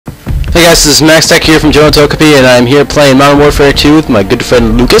Hey guys, this is Max Tech here from Jonatokopy, and I'm here playing Modern Warfare 2 with my good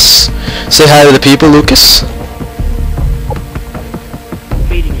friend Lucas. Say hi to the people, Lucas.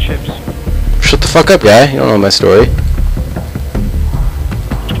 Feeding chips. Shut the fuck up, guy. You don't know my story.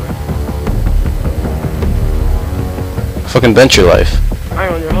 Fucking vent your life. I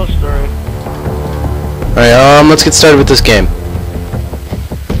know your whole story. Alright, let's get started with this game.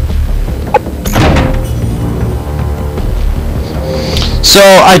 So,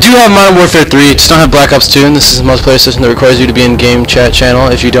 I do have Modern Warfare 3, just don't have Black Ops 2, and this is a multiplayer system that requires you to be in game chat channel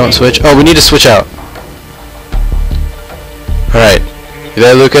if you don't switch. Oh, we need to switch out. Alright. You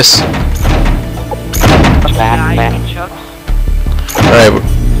there, Lucas? Alright.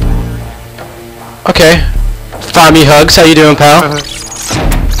 Okay. Fami Hugs, how you doing, pal?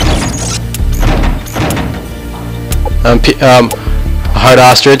 Hard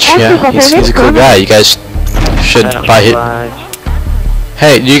Ostrich, yeah, he's a cool guy. You guys should buy it.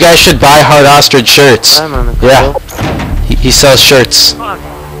 Hey, you guys should buy Hard Ostrich shirts. Yeah, he sells shirts.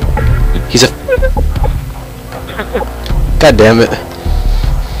 He's a... God damn it.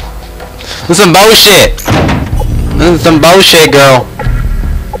 This is some bullshit. This is some bullshit, girl.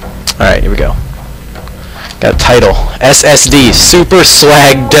 Alright, here we go. Got a title. SSD, Super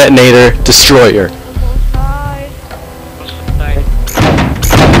Swag Detonator Destroyer.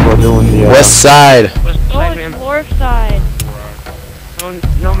 West Side. North side.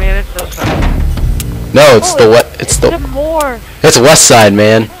 No man, it's the side. No, it's the what? It's the more. It's West Side,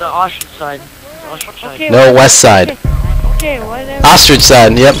 man. The ostrich side. Ostrich side. Okay, no, West Side. Okay, whatever. Ostrich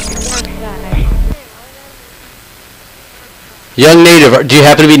Side. Yep. Young Native. Do you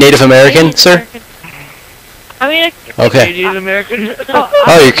happen to be Native American, sir? I mean, okay. Canadian American.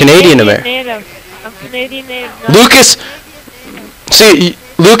 Oh, you're Canadian American. I'm Canadian Native. Lucas. See,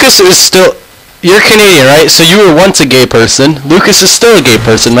 Lucas is still. You're Canadian, right? So you were once a gay person. Lucas is still a gay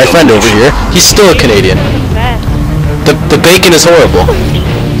person. My friend over here, he's still a Canadian. The bacon is horrible.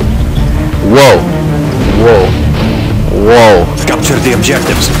 Whoa. Whoa. Whoa. Capture the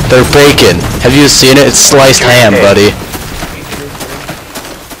objectives. They're bacon. Have you seen it? It's sliced ham, buddy.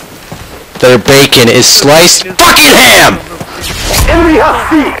 Their bacon is sliced fucking ham!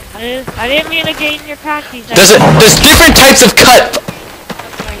 I didn't mean to get in your patties. There's different types of cut.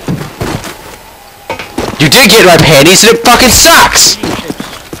 You did get my panties and it fucking sucks!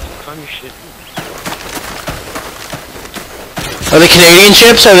 Are they Canadian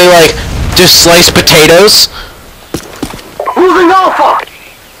chips? Are they like just sliced potatoes? Moving alpha!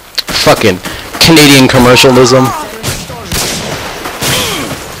 Fucking Canadian commercialism.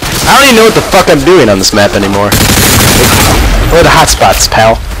 I don't even know what the fuck I'm doing on this map anymore. Where are the hotspots,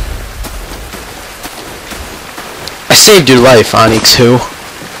 pal? I saved your life, Onyx Who.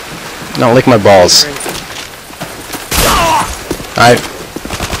 Don't lick my balls.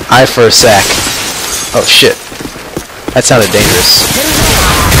 I for a sack. Oh shit. That sounded dangerous.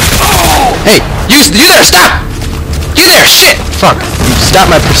 Hey! You there! Stop! You there! Shit! Fuck! You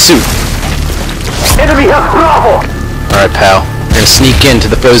stopped my pursuit. Enemy has Bravo! Alright, pal. We're gonna sneak into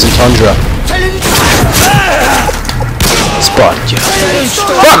the frozen tundra. Spotted you.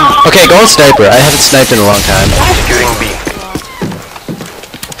 Fuck! Okay, go on sniper. I haven't sniped in a long time. Securing B.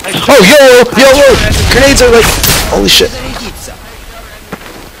 Oh, yo! Grenades are like... Holy shit.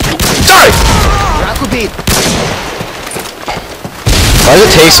 Die! Why does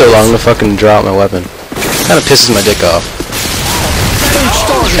it take so long to fucking draw out my weapon? Kinda pisses my dick off.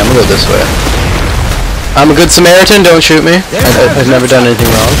 Okay, I'm gonna go this way. I'm a good Samaritan, don't shoot me. I've never done anything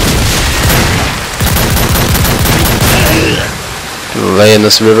wrong. Lay in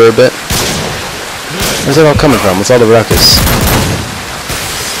this river a bit. Where's it all coming from? What's all the ruckus?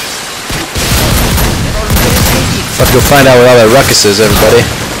 Let's go find out what all that ruckus is, everybody.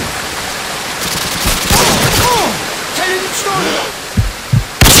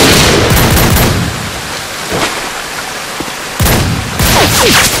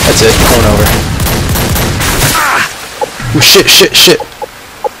 That's it, going over. Oh, shit.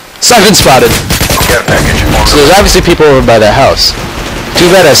 Siphon spotted! So there's obviously people over by that house.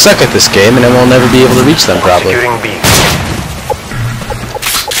 Too bad I suck at this game and I will never be able to reach them probably.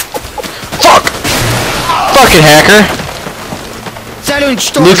 Fuck! Fucking hacker!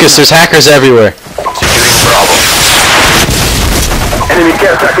 Lucas, there's hackers everywhere. Securing Bravo. Enemy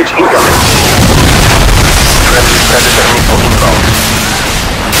care package incoming. Friendly Predator missile inbound.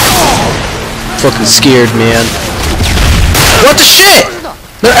 Fucking scared, man. What the shit?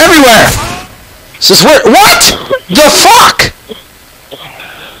 They're everywhere! This is where— what? The fuck?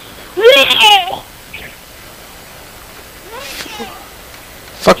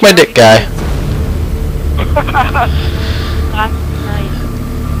 Fuck my dick, guy. That's nice.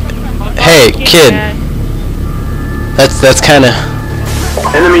 Hey, kid. That's kind of.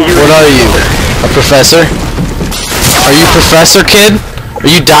 Enemy What are you? A professor? Are you professor, kid? Are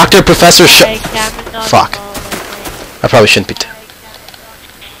you doctor, professor? Fuck. I probably shouldn't be.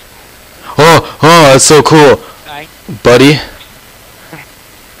 Oh, that's so cool, buddy.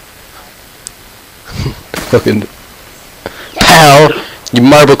 Fucking pal, you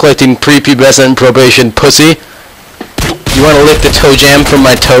marble collecting prepubescent probation pussy. You want to lick the toe jam from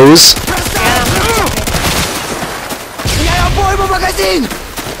my toes?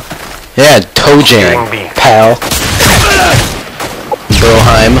 Yeah, toe jam, pal.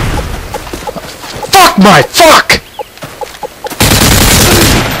 Broheim. Fuck my fuck!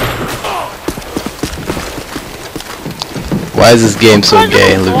 Why is this game so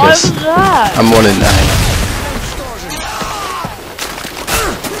gay, Lucas? I'm 1 in 9.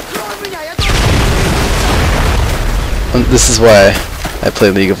 This is why I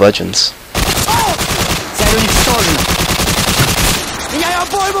play League of Legends.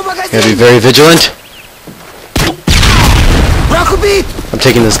 You gotta be very vigilant. I'm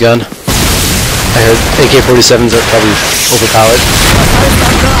taking this gun. I heard AK-47s are probably overpowered.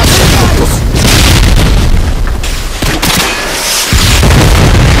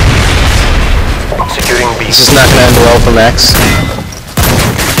 Securing B. This is not gonna end well for Max.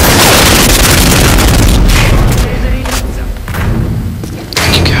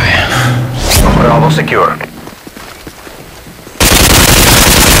 Thank you, guy. Bravo secure.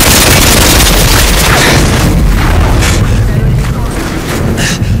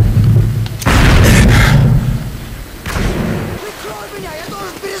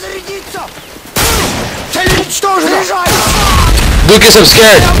 Lucas, I'm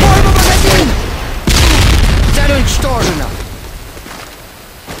scared.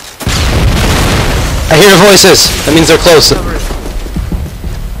 I hear voices. That means they're close.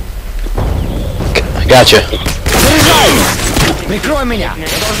 I gotcha.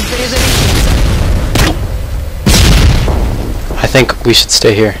 I think we should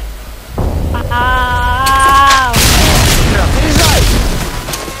stay here.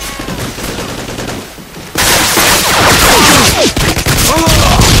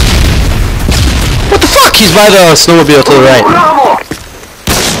 What the fuck? He's by the snowmobile to the right.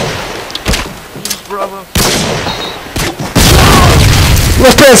 Bravo.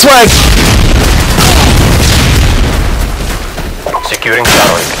 Left hand flag! Securing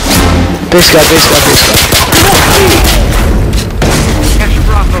Charlie. Base scout. Capture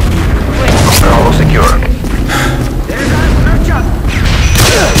Bravo. Bravo secure.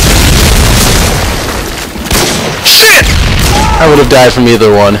 Shit! I would have died from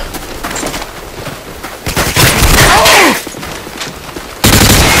either one.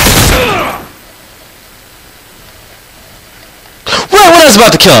 Right when I was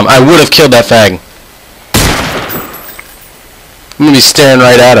about to kill him, I would have killed that fag. I'm gonna be staring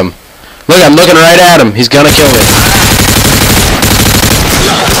right at him. Look, I'm looking right at him. He's gonna kill me.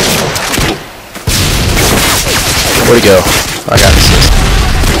 Where'd he go? I got this.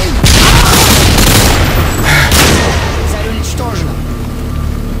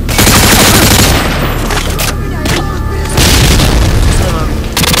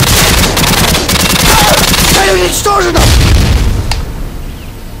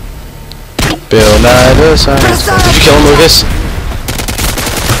 Bill Nye the Science. Did you kill him, Lucas?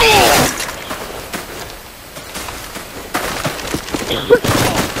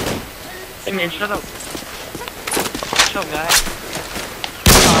 Hey man, shut up. Shut up, guy.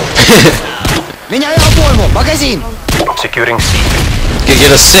 Securing C.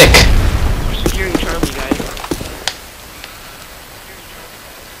 Get us sick. We're securing Charlie, guys.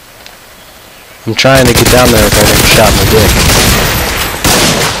 I'm trying to get down there if I get shot in the dick.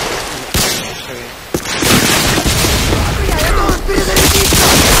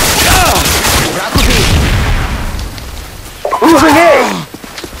 Moving A!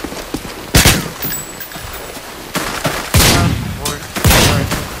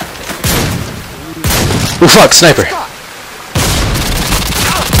 Oh fuck, sniper.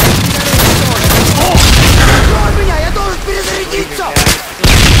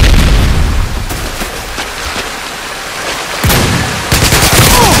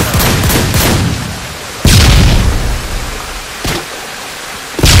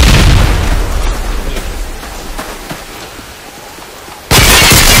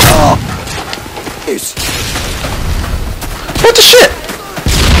 What the shit?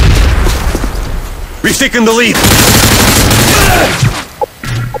 We've taken the lead.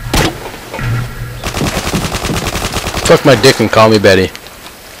 Fuck my dick and call me Betty.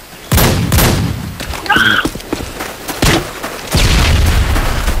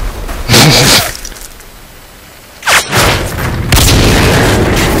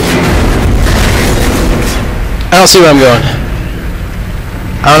 don't see where I'm going.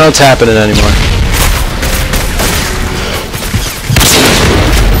 I don't know what's happening anymore.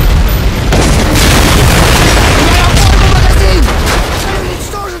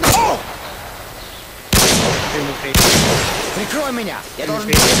 Прикрой меня! Я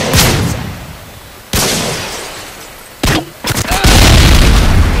должен...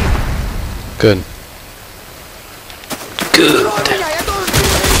 Good. Good.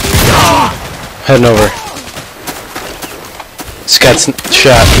 Heading over. This guy's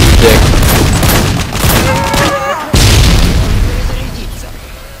shot in the dick.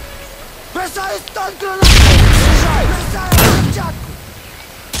 Бросаю стан гранат! Заряжаю! Бросаю взрывчатку!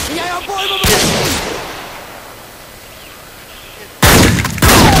 Меняю обойму!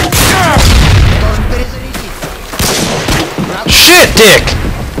 Shit, dick!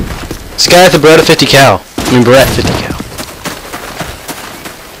 This guy with the Beretta 50 cal. I mean, Beretta 50 cal.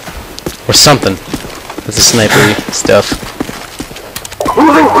 Or something. That's the sniper stuff.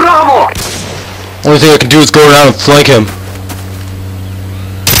 Moving Bravo! Only thing I can do is go around and flank him.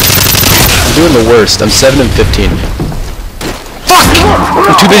 I'm doing the worst. I'm 7 and 15. Fuck!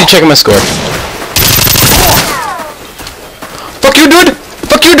 I'm too busy checking my score. Fuck you, dude!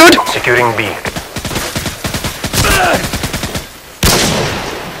 Fuck you, dude! Securing B.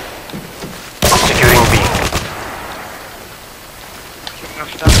 Securing B.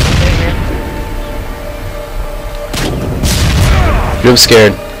 Dude, I'm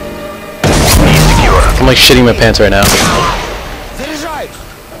scared. B secure. I'm like shitting my pants right now. Заряжаюсь!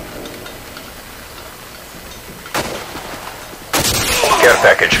 Care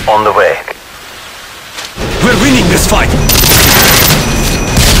package on the way. We're winning this fight!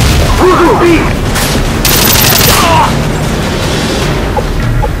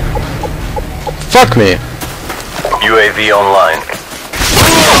 Fuck me. UAV online.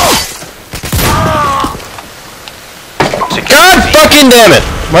 God fucking damn it!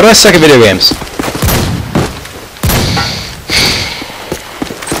 Why do I suck at video games?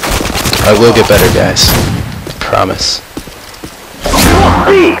 I will get better, guys. Promise.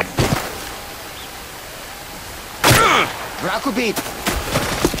 Враг убит!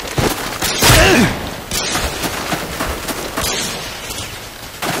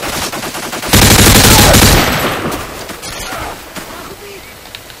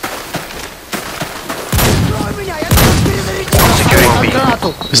 Прикрой меня! Я должен перезарядить! Securing B. Гранату!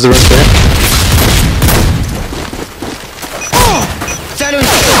 Is the room clear? Цель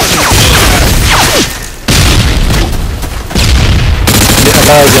уничтожена! I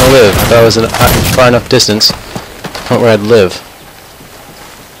thought I was gonna live. I thought I was in a far enough distance to the point where I'd live.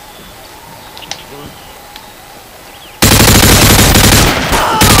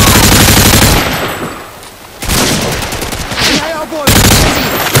 Меняю обойму!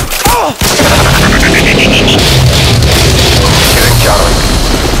 Securing Charlie.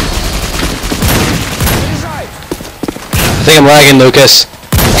 Заряжаюсь! I think I'm lagging, Lucas.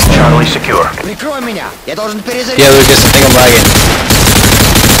 Charlie secure. Прикрой меня! Я должен Yeah, перезарядить! Lucas, I think I'm lagging.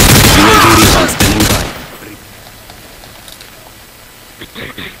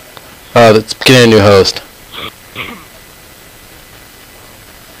 Oh, that's getting a new host.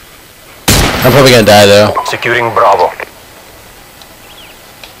 I'm probably gonna die though. Securing Bravo.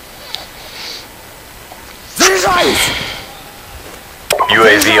 Заряжаюсь!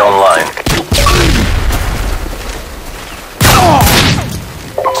 UAV online.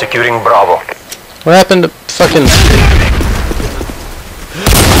 Securing Bravo. What happened to fucking...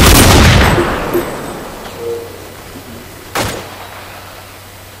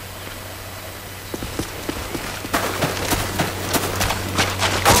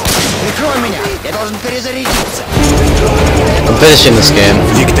 Прикрой меня! Я должен перезарядиться! I'm finishing this game.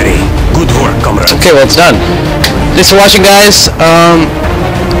 Victory. Good work, comrade. Okay, well, it's done. Thanks for watching, guys.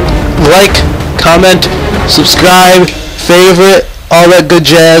 Like, comment, subscribe, favorite, all that good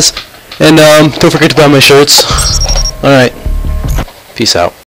jazz. And don't forget to buy my shirts. Alright. Peace out.